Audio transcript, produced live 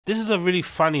This is a really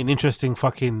funny and interesting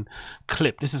fucking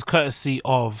clip. This is courtesy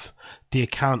of the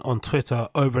account on Twitter,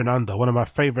 Over and Under, one of my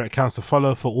favorite accounts to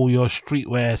follow for all your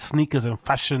streetwear, sneakers and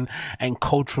fashion and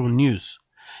cultural news.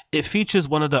 It features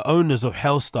one of the owners of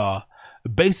HELLSTAR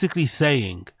basically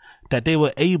saying that they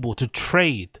were able to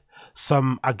trade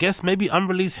some, I guess maybe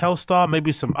unreleased HELLSTAR,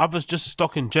 maybe some others, just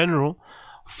stock in general,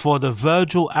 for the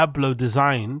Virgil Abloh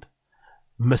designed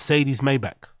Mercedes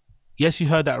Maybach. Yes, you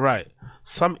heard that right.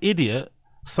 Some idiot,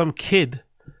 some kid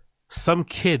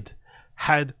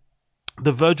had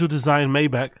the Virgil design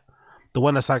Maybach, the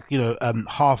one that's like, you know,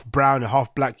 half brown and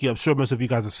half black. Yeah, I'm sure most of you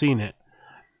guys have seen it.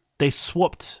 They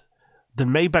swapped the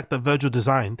Maybach that Virgil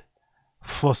designed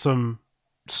for some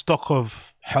stock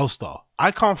of HELLSTAR. I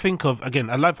can't think of,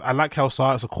 again, I like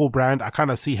HELLSTAR. It's a cool brand. I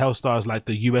kind of see HELLSTAR as like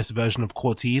the US version of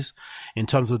Cortez in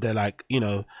terms of their, like, you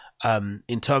know,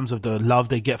 in terms of the love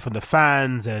they get from the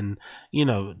fans and, you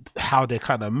know, how they're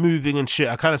kind of moving and shit.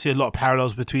 I kind of see a lot of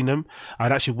parallels between them.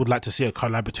 I'd actually would like to see a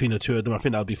collab between the two of them. I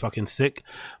think that would be fucking sick.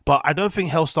 But I don't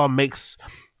think HELLSTAR makes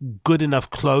good enough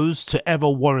clothes to ever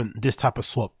warrant this type of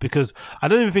swap, because I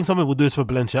don't even think someone will do this for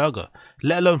Balenciaga,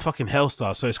 let alone fucking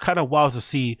HELLSTAR. So it's kind of wild to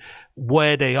see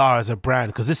where they are as a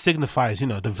brand, because this signifies, you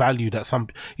know, the value that some,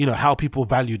 you know, how people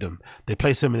value them. They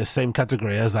place them in the same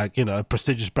category as, like, you know, a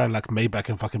prestigious brand like Maybach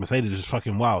and fucking Mercedes, which is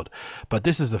fucking wild. But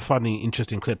this is a funny,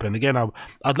 interesting clip. And again,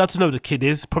 I'd love to know who the kid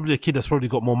is. Probably a kid that's probably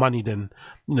got more money than,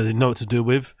 you know, they know what to do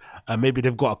with. Maybe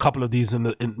they've got a couple of these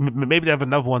maybe they have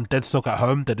another one dead stock at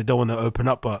home that they don't want to open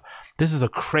up. But this is a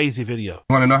crazy video.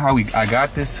 You want to know how I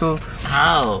got this too?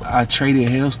 How? I traded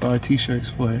HELLSTAR t-shirts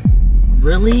for it.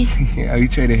 Really? Yeah, we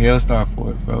traded HELLSTar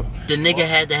for it, bro. The nigga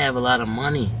had to have a lot of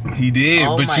money. He did,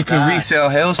 oh, but you can resell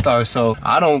HELLSTAR, so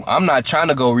I'm not trying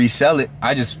to go resell it.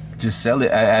 I just sell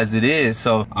it as it is.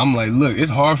 So I'm like, look,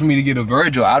 it's hard for me to get a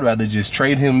Virgil. I'd rather just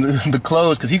trade him the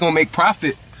clothes, because he gonna make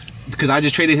profit. Because I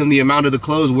just traded him the amount of the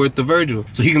clothes worth the Virgil,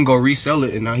 so he can go resell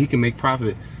it and now he can make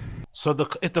profit. So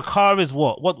if the car is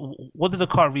what did the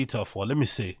car retail for? Let me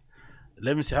see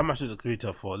how much did it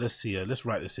retail for. Let's see. Let's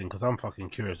write this in, because I'm fucking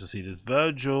curious to see this.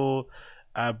 Virgil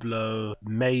Abloh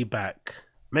Maybach.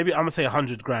 Maybe I'm gonna say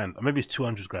 100 grand, or maybe it's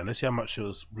 200 grand. Let's see how much it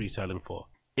was retailing for.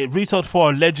 It retailed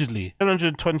for allegedly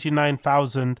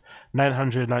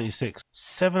 729,996.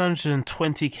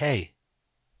 720k.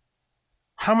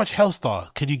 How much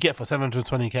HELLSTAR could you get for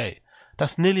 720k?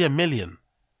 That's nearly $1 million.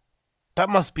 That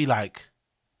must be like,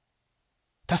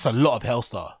 that's a lot of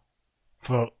HELLSTAR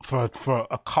for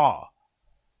a car.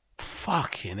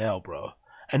 Fucking hell, bro.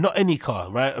 And not any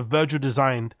car, right? A Virgil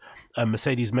designed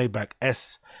Mercedes Maybach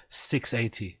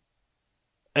S680.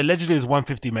 Allegedly it's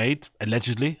 150 made.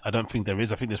 Allegedly. I don't think there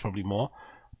is. I think there's probably more.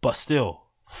 But still,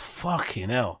 fucking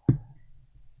hell.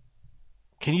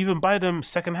 Can you even buy them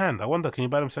secondhand? I wonder, can you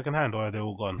buy them secondhand, or are they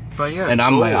all gone? But yeah, and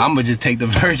I'm like, I'm gonna just take the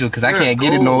Virgil, because I can't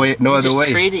get it no other way. Just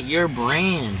traded your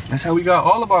brand. That's how we got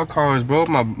all of our cars, bro.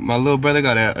 My little brother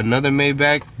got another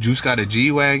Maybach. Juice got a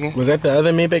G-Wagon. Was that the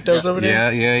other Maybach that was over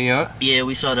there? Yeah. Yeah,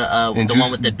 we saw the Juice, one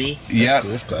with the B. Yeah.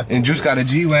 And Juice got a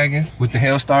G-Wagon with the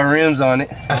HELLSTAR rims on it.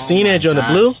 I seen that on the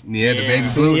blue. Yeah, the baby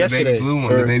blue,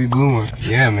 the baby blue one.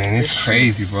 Yeah, man, it's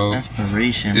crazy, bro.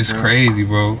 Inspiration. It's crazy,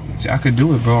 bro. I could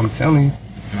do it, bro. I'm telling you.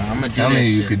 No, I'm gonna tell you,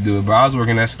 you could do it, bro. I was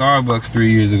working at Starbucks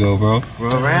 3 years ago, bro.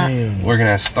 Working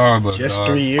at Starbucks, just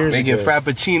 3 years making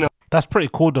Frappuccino. That's pretty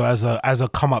cool though, as a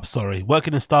come up story.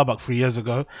 Working in Starbucks 3 years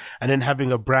ago, and then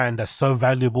having a brand that's so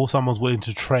valuable, someone's willing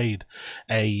to trade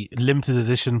a limited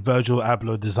edition Virgil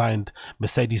Abloh designed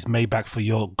Mercedes Maybach for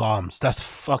your garms. That's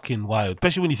fucking wild,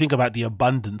 especially when you think about the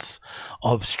abundance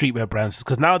of streetwear brands.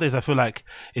 Because nowadays I feel like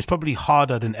it's probably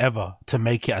harder than ever to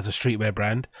make it as a streetwear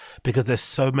brand, because there's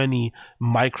so many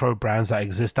micro brands that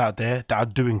exist out there that are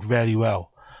doing very well.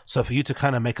 So for you to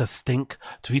kind of make a stink,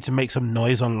 for you to make some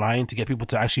noise online to get people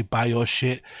to actually buy your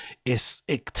shit, it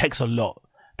takes a lot,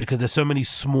 because there's so many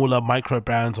smaller micro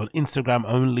brands on Instagram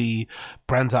only,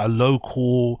 brands that are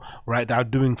local, right, that are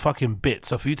doing fucking bits.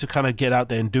 So for you to kind of get out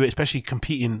there and do it, especially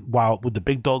competing with the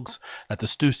big dogs like the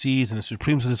Stussies and the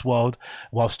Supremes of this world,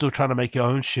 while still trying to make your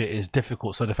own shit, is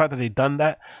difficult. So the fact that they've done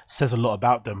that says a lot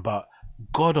about them. But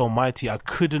God almighty, I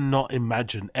could not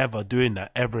imagine ever doing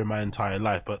that ever in my entire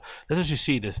life. But let's actually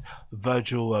see this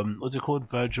Virgil, what's it called?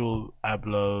 Virgil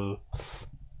Abloh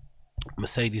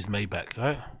Mercedes Maybach,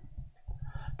 right?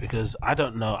 Because I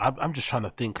don't know, I'm just trying to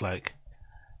think, like,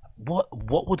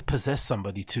 what would possess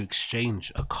somebody to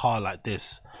exchange a car like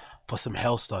this for some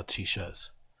HELLSTAR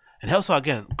t-shirts? And HELLSTAR,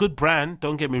 again, good brand,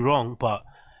 don't get me wrong, but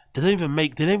they don't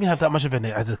even have that much of an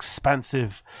as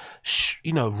expansive,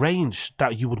 you know, range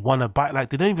that you would want to buy. Like,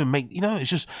 they don't even make, you know,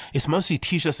 it's mostly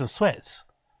t-shirts and sweats.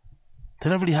 they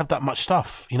don't really have that much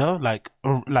stuff, you know, like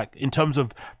in terms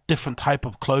of different type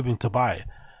of clothing to buy.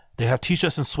 They have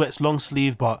t-shirts and sweats, long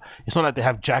sleeve, but it's not like they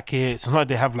have jackets. It's not like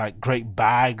they have like great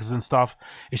bags and stuff.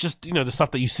 It's just, you know, the stuff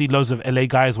that you see loads of LA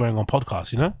guys wearing on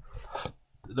podcasts, you know?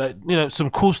 Like, you know, some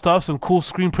cool stuff, some cool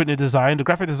screen printed design. The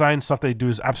graphic design stuff they do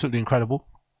is absolutely incredible.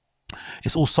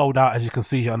 It's all sold out, as you can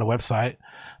see here on the website,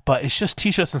 but it's just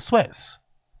t-shirts and sweats.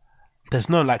 There's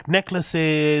no like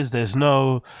necklaces, there's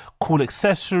no cool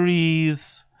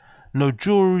accessories, no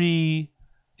jewelry.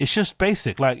 It's just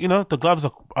basic. Like, you know, the gloves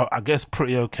are, I guess,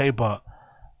 pretty okay, but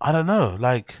I don't know.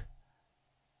 Like,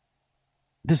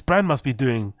 this brand must be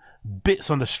doing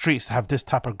bits on the streets to have this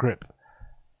type of grip.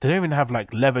 They don't even have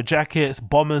like leather jackets,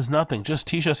 bombers, nothing. Just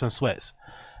t-shirts and sweats.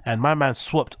 And my man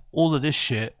swapped all of this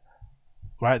shit,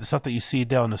 right? The stuff that you see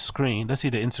there on the screen. Let's see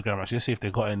the Instagram, actually. Let's see if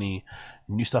they got any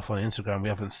new stuff on Instagram we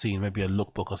haven't seen. Maybe a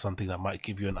lookbook or something that might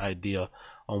give you an idea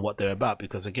on what they're about.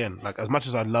 Because again, like, as much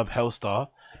as I love HELLSTAR,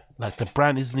 like, the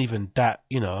brand isn't even that,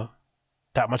 you know,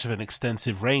 that much of an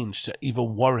extensive range to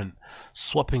even warrant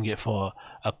swapping it for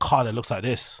a car that looks like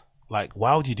this. Like,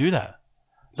 why would you do that?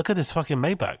 Look at this fucking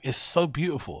Maybach. It's so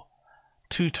beautiful.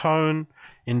 Two-tone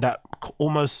in that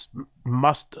almost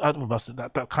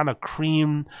that kind of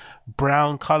cream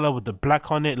brown color with the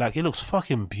black on it. Like, it looks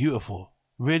fucking beautiful.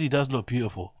 Really does look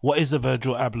beautiful. What is the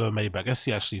Virgil Abloh Maybach? Let's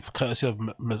see, actually, courtesy of,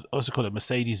 also call it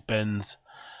Mercedes-Benz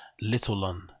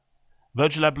Littlon.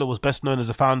 Virgil Abloh was best known as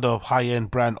the founder of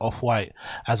high-end brand Off-White,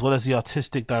 as well as the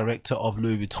artistic director of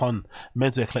Louis Vuitton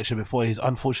menswear collection before his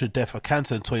unfortunate death of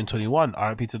cancer in 2021.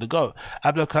 RIP to the GOAT.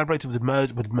 Abloh collaborated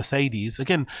with Mercedes.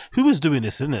 Again, who was doing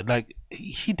this, isn't it? Like,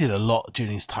 he did a lot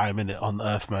during his time in it on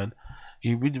Earth, man.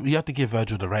 You have to give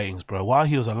Virgil the ratings, bro. While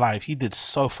he was alive, he did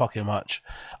so fucking much.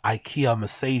 IKEA,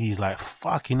 Mercedes, like,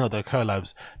 fuck, you know, their career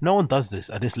lives. No one does this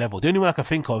at this level. The only one I can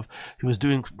think of who was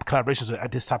doing collaborations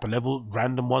at this type of level,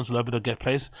 random ones all over the get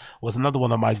place, was another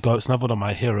one of my goats, another one of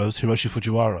my heroes, Hiroshi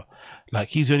Fujiwara. Like,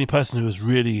 he's the only person who was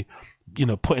really, you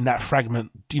know, putting that fragment,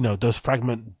 you know, those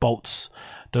fragment bolts,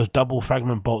 those double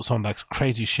fragment bolts on, like,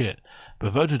 crazy shit.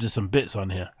 But Virgil did some bits on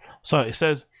here. So it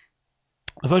says,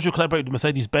 Virgil collaborated with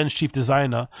Mercedes-Benz chief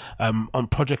designer on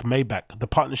Project Maybach. The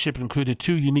partnership included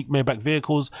 2 unique Maybach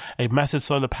vehicles, a massive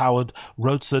solar-powered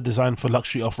roadster designed for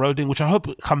luxury off-roading, which I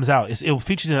hope comes out. It will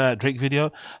feature in that Drake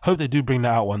video. Hope they do bring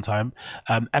that out one time.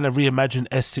 And a reimagined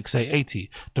S6880.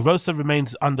 The roadster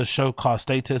remains under show car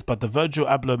status, but the Virgil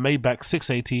Abloh Maybach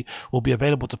 680 will be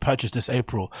available to purchase this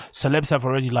April. Celebs have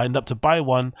already lined up to buy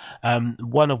one,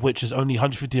 one of which is only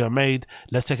 150 are made.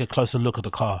 Let's take a closer look at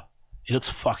the car. It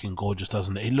looks fucking gorgeous,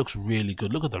 doesn't it? It looks really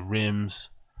good. Look at the rims.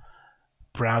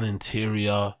 Brown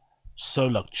interior. So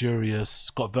luxurious. It's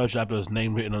got Virgil Abloh's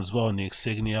name written on as well in the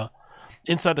insignia.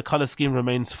 Inside, the color scheme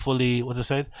remains fully, what's it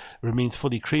said? Remains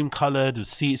fully cream colored with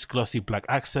seats, glossy black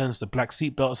accents. The black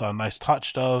seat belts are a nice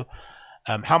touch though.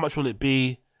 How much will it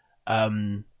be?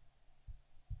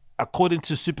 According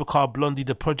to Supercar Blondie,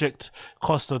 the project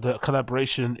cost of the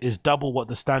collaboration is double what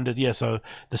the standard. Yeah, so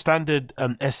the standard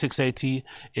S680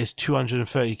 is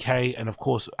 230k, and of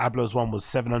course Abloh's one was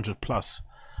 700 plus.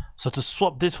 So to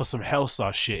swap this for some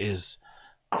HELLSTAR shit is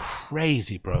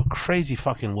crazy, bro. Crazy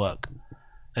fucking work.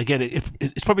 Again,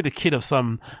 it's probably the kid of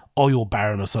some oil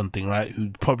baron or something, right?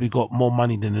 Who probably got more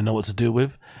money than they know what to do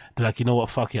with. They're like, you know what,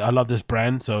 fuck it, I love this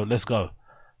brand, so let's go.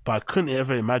 But I couldn't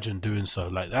ever imagine doing so.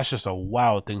 Like, that's just a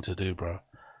wild thing to do, bro.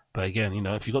 But again, you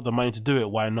know, if you got the money to do it,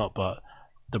 why not? But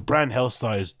the brand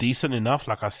HELLSTAR is decent enough,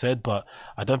 like I said, but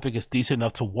I don't think it's decent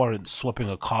enough to warrant swapping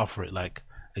a car for it. Like,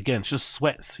 again, it's just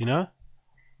sweats, you know?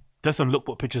 There's some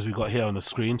lookbook pictures we got here on the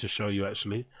screen to show you,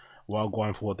 actually, while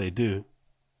going for what they do.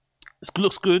 It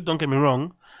looks good, don't get me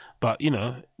wrong. But, you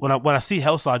know, when I see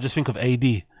HELLSTAR, I just think of AD.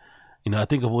 You know, I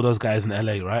think of all those guys in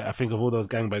LA, right? I think of all those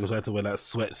gangbangers who had to wear like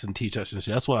sweats and t-shirts and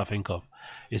shit. That's what I think of.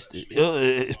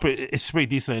 It's pretty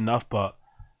decent enough, but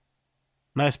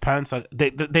nice pants. Like,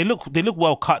 they look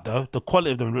well cut though. The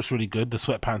quality of them looks really good. The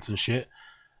sweatpants and shit,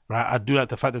 right? I do like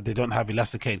the fact that they don't have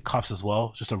elasticated cuffs as well.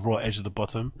 It's just a raw edge at the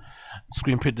bottom.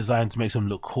 Screen print designs makes them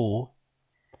look cool.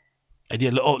 And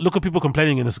yeah, look at people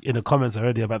complaining in the comments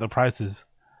already about the prices.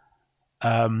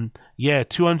 Yeah,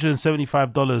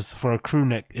 $275 for a crew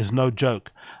neck is no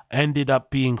joke. Ended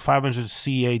up being 500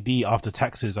 CAD after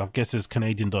taxes. I guess it's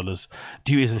Canadian dollars,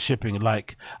 duties and shipping.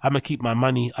 Like, I'm gonna keep my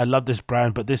money. I love this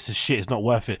brand, but this is shit. It's not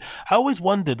worth it. I always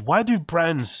wondered, why do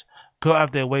brands go out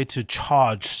of their way to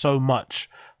charge so much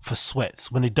for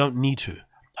sweats when they don't need to?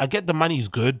 I get the money's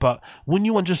good, but when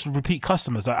you want just repeat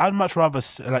customers, like, I'd much rather,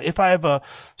 like, if I ever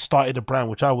started a brand,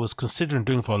 which I was considering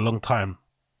doing for a long time,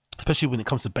 especially when it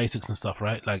comes to basics and stuff,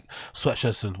 right? Like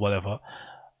sweatshirts and whatever.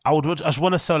 I just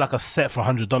want to sell like a set for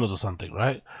 $100 or something,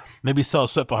 right? Maybe sell a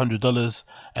set for $100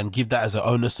 and give that as an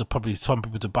onus to probably some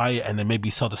people to buy it, and then maybe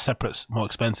sell the separates more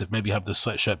expensive. Maybe have the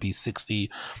sweatshirt be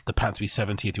 60, the pants be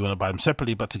 70 if you want to buy them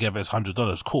separately, but together it's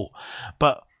 $100. Cool.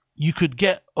 But you could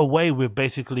get away with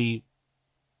basically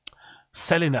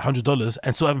selling at $100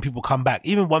 and still having people come back,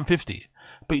 even 150.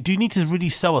 But do you need to really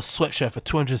sell a sweatshirt for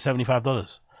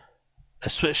 $275? A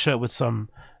sweatshirt with some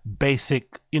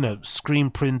basic, you know, screen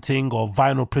printing or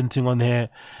vinyl printing on here,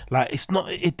 like it's not,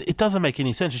 it doesn't make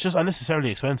any sense. It's just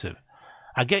unnecessarily expensive.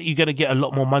 I get you're gonna get a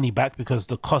lot more money back because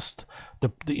the cost,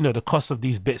 you know, the cost of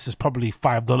these bits is probably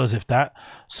 $5 if that.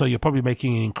 So you're probably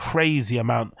making a crazy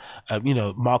amount of, you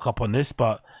know, markup on this,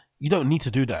 but you don't need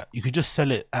to do that. You could just sell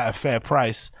it at a fair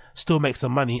price, still make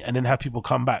some money, and then have people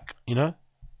come back, you know,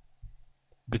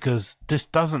 because this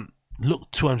doesn't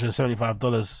look $275,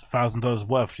 $1,000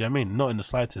 worth. You know what I mean? Not in the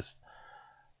slightest.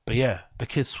 But yeah, the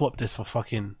kids swapped this for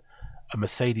fucking a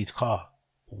Mercedes car.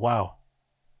 Wow.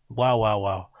 Wow, wow,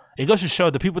 wow. It goes to show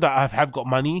the people that have got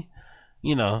money,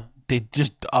 you know, they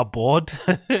just are bored,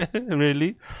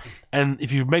 really. And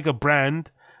if you make a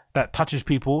brand that touches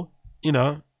people, you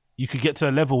know, you could get to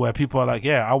a level where people are like,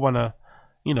 yeah, I want to,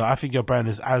 you know, I think your brand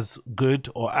is as good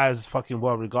or as fucking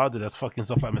well regarded as fucking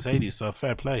stuff like Mercedes. So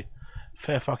fair play.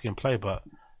 Fair fucking play. But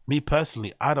me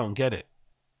personally, I don't get it.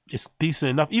 It's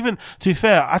decent enough. Even, to be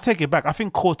fair, I take it back. I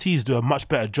think Cortez do a much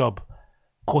better job.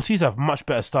 Cortez have much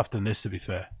better stuff than this, to be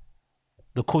fair.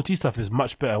 The Cortez stuff is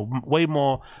much better. Way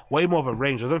more of a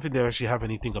range. I don't think they actually have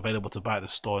anything available to buy at the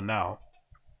store now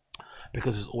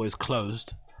because it's always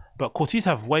closed. But Cortez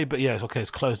have way better. Yeah, okay,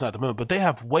 it's closed now at the moment. But they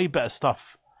have way better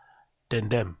stuff than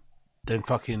them. Than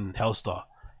fucking HELLSTAR.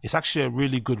 It's actually a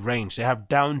really good range. They have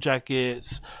down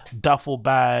jackets, duffel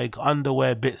bag,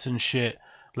 underwear bits and shit.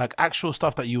 Like actual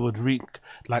stuff that you would read.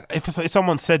 Like if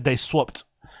someone said they swapped,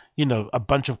 you know, a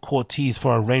bunch of Cortez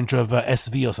for a Range Rover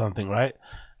SV or something, right?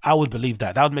 I would believe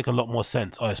that. That would make a lot more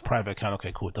sense. Oh, it's private account.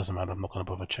 Okay, cool. It doesn't matter. I'm not going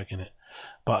to bother checking it.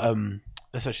 But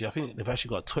let's actually, I think they've actually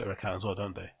got a Twitter account as well,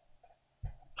 don't they?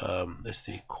 Let's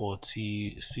see.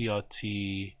 Cortez,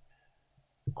 CRT.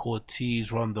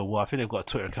 Cortez run the world. I think they've got a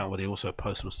Twitter account where they also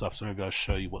post some stuff, so maybe I'll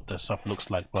show you what their stuff looks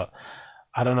like. But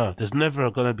I don't know, there's never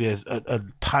going to be a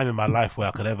time in my life where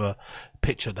I could ever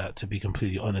picture that, to be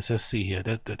completely honest. Let's see here.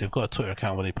 They've got a Twitter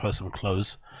account where they post some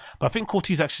clothes, but I think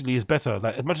Cortez actually is better.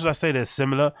 Like, as much as I say they're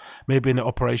similar, maybe in the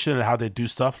operation and how they do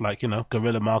stuff, like, you know,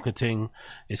 guerrilla marketing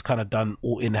is kind of done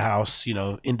all in-house, you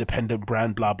know, independent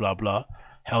brand, blah blah blah.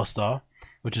 HELLSTAR,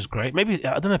 which is great. Maybe,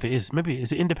 I don't know if it is, maybe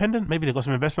is it independent, maybe they've got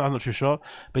some investment, I'm not too sure,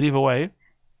 but either way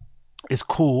it's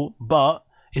cool, but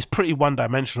it's pretty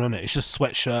one-dimensional, isn't it? It's just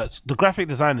sweatshirts. The graphic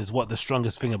design is what the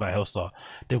strongest thing about HELLSTAR.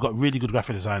 They've got really good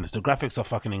graphic designers. The graphics are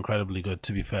fucking incredibly good,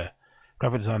 to be fair.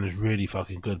 Graphic design is really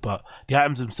fucking good, but the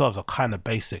items themselves are kind of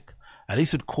basic. At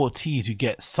least with Cortez, you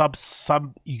get some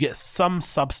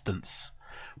substance.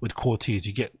 With Cortez,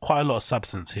 you get quite a lot of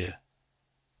substance here.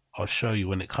 I'll show you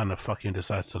when it kind of fucking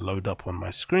decides to load up on my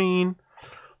screen.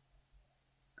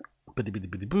 Biddy biddy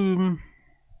biddy boom.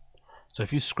 So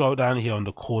if you scroll down here on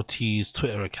the Cortez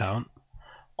Twitter account,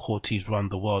 Cortez Run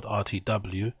the World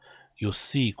RTW, you'll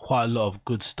see quite a lot of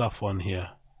good stuff on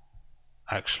here.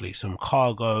 Actually, some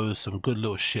cargos, some good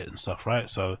little shit and stuff, right?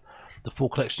 So the full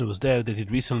collection was there. They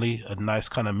did recently a nice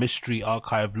kind of mystery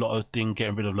archive lotto thing,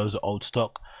 getting rid of loads of old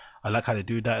stock. I like how they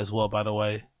do that as well, by the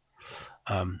way.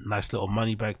 Nice little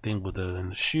money bag thing with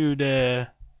the shoe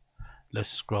there. Let's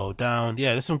scroll down.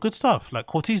 Yeah, there's some good stuff. Like,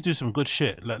 Cortez do some good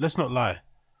shit. Like, let's not lie,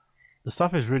 the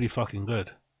stuff is really fucking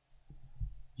good.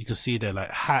 You can see there, like,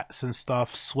 hats and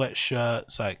stuff,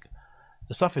 sweatshirts. Like,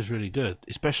 the stuff is really good,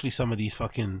 especially some of these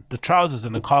fucking, the trousers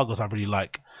and the cargos I really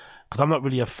like, because I'm not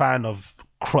really a fan of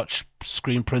crotch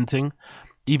screen printing.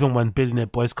 Even when Billionaire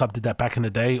Boys Club did that back in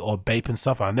the day, or Bape and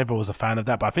stuff, I never was a fan of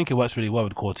that, but I think it works really well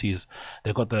with Cortez.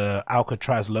 They've got the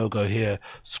Alcatraz logo here,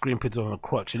 screen printed on the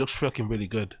crotch. It looks freaking really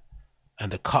good.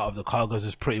 And the cut of the cargos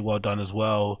is pretty well done as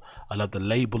well. I love the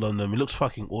label on them. It looks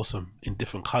fucking awesome in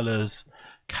different colors,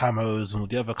 camos, and all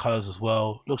the other colors as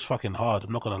well. Looks fucking hard,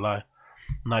 I'm not gonna lie.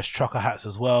 Nice trucker hats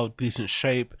as well, decent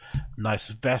shape, nice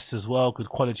vests as well, good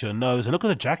quality on those. And look at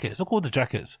the jackets, look at all the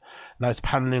jackets. Nice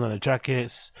paneling on the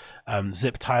jackets,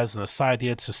 zip ties on the side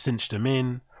here to cinch them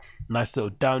in. Nice little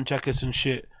down jackets and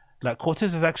shit. Like,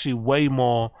 Cortez is actually way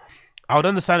more, I would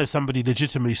understand if somebody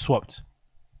legitimately swapped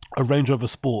a Range Rover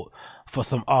Sport for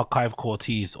some archive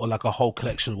Cortez or like a whole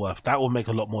collection worth. That would make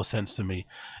a lot more sense to me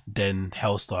than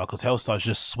HELLSTAR, because HELLSTAR is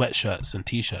just sweatshirts and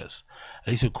t-shirts.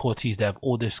 At least with Cortez, they have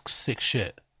all this sick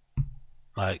shit.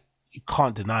 Like, you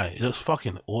can't deny it. It looks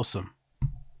fucking awesome.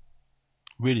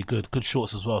 Really good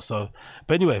shorts as well. So,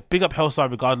 but anyway, big up HELLSTAR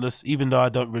regardless. Even though I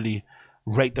don't really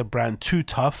rate the brand too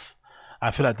tough, I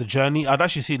feel like the journey, I'd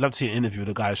actually love to see an interview with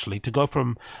the guy actually, to go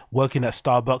from working at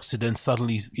Starbucks to then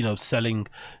suddenly, you know, selling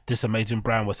this amazing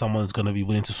brand where someone's going to be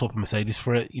willing to swap a Mercedes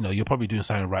for it. You know, you're probably doing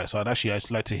something right. So I'd actually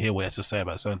like to hear what he has to say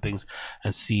about certain things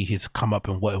and see his come up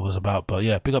and what it was about. But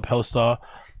yeah, big up HELLSTAR,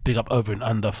 big up Over and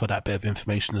Under for that bit of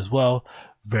information as well.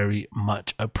 Very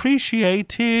much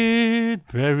appreciated.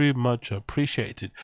 Very much appreciated.